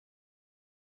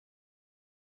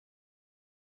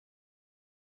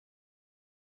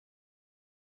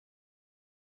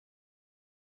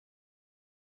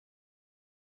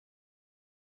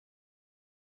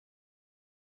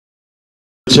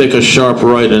take a sharp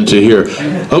right into here.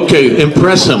 Okay,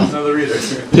 impress him.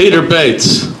 Peter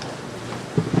Bates.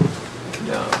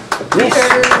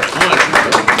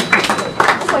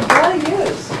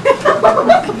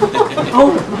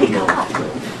 Oh my God.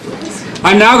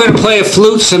 I'm now going to play a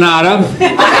flute sonata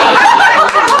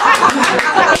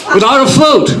without a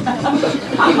flute.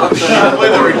 Play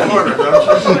the recorder, don't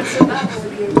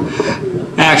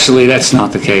you? Actually, that's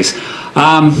not the case.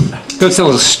 Let's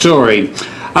tell a story.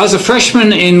 I was a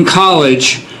freshman in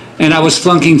college and I was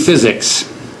flunking physics.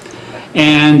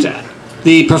 And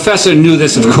the professor knew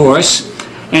this, of course.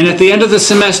 And at the end of the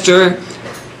semester,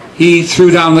 he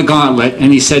threw down the gauntlet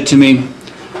and he said to me,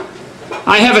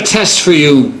 "I have a test for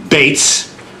you, Bates.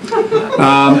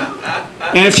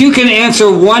 And if you can answer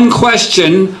one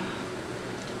question,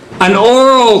 an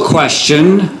oral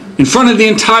question, in front of the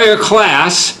entire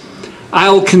class,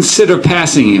 I'll consider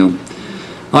passing you."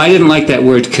 Well, I didn't like that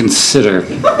word, consider.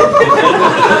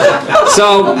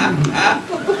 So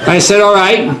I said, all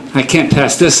right, I can't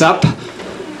pass this up.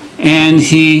 And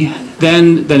he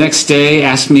then, the next day,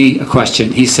 asked me a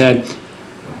question. He said,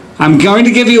 "I'm going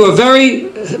to give you a very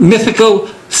mythical,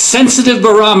 sensitive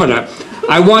barometer.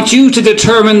 I want you to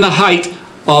determine the height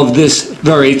of this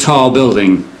very tall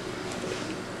building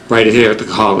right here at the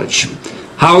college.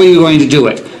 How are you going to do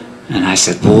it?" And I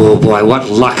said, "Oh boy, what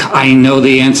luck. I know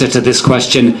the answer to this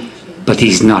question, but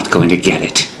he's not going to get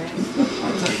it."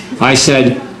 I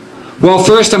said, "Well,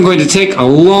 first I'm going to take a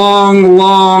long,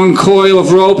 long coil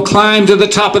of rope, climb to the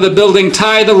top of the building,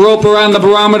 tie the rope around the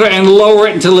barometer, and lower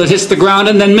it until it hits the ground,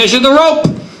 and then measure the rope."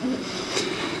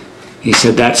 He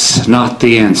said, "That's not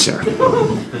the answer."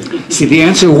 See, the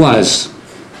answer was,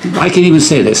 I can even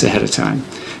say this ahead of time,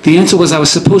 the answer was I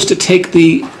was supposed to take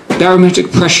the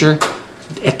barometric pressure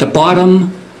at the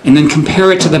bottom and then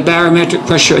compare it to the barometric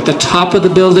pressure at the top of the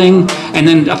building and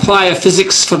then apply a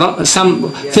some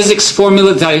physics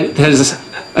formula that is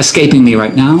escaping me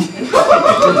right now.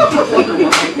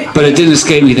 But it didn't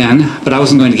escape me then, but I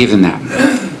wasn't going to give him that.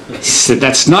 He said,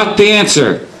 "That's not the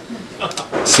answer."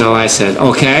 So I said,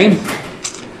 okay,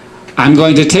 I'm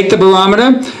going to take the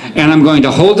barometer and I'm going to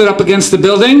hold it up against the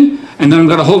building, and then I'm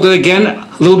going to hold it again a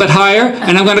little bit higher,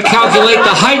 and I'm going to calculate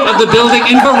the height of the building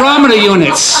in barometer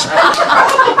units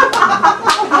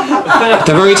at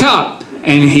the very top.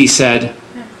 And he said,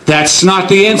 "That's not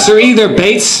the answer either,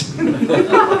 Bates."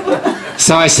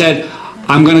 So I said,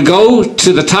 "I'm going to go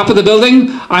to the top of the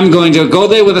building, I'm going to go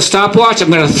there with a stopwatch, I'm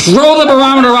going to throw the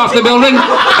barometer off the building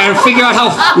and figure out how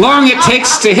long it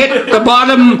takes to hit the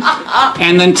bottom,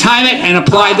 and then time it and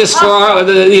apply this for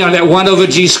that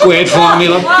 1/g squared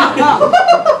formula."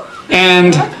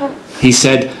 And he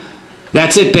said,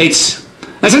 "That's it, Bates."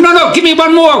 I said, no, give me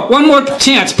one more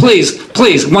chance, please,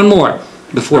 one more,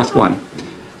 the fourth one.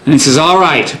 And he says, "All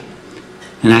right."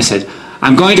 And I said,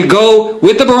 "I'm going to go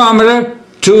with the barometer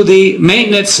to the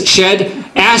maintenance shed,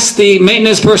 ask the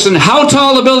maintenance person how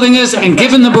tall the building is, and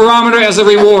give him the barometer as a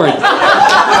reward."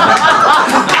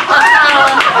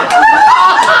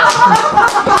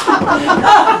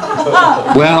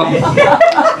 Well,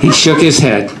 he shook his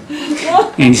head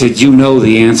and he said, "You know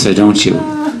the answer, don't you?"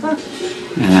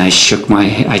 And I shook my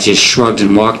head. I just shrugged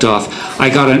and walked off. I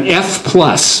got an F+.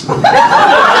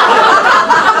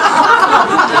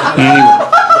 Anyway,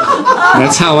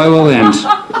 that's how I will end.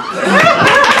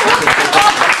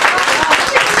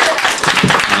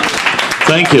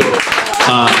 Thank you.